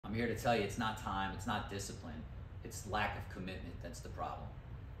I'm here to tell you it's not time, it's not discipline, it's lack of commitment that's the problem,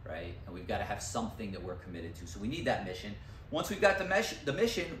 right? And we've got to have something that we're committed to. So we need that mission. Once we've got the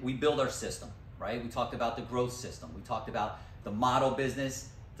mission, we build our system, right? We talked about the growth system. We talked about the model business,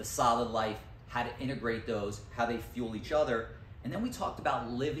 the solid life, how to integrate those, how they fuel each other. And then we talked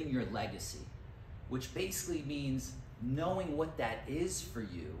about living your legacy, which basically means knowing what that is for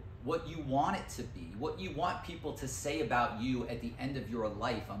you, what you want it to be, what you want people to say about you at the end of your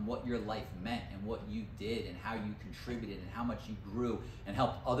life, on what your life meant and what you did and how you contributed and how much you grew and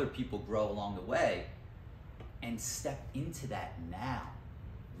helped other people grow along the way. And step into that now.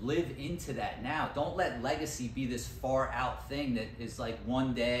 Live into that now. Don't let legacy be this far out thing that is like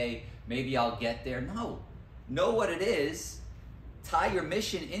one day, maybe I'll get there. No, know what it is, tie your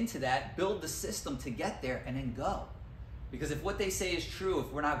mission into that, build the system to get there, and then go. Because if what they say is true,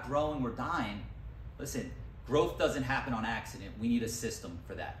 if we're not growing, we're dying. Listen, growth doesn't happen on accident. We need a system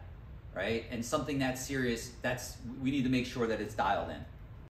for that, right? And something that's serious, we need to make sure that it's dialed in.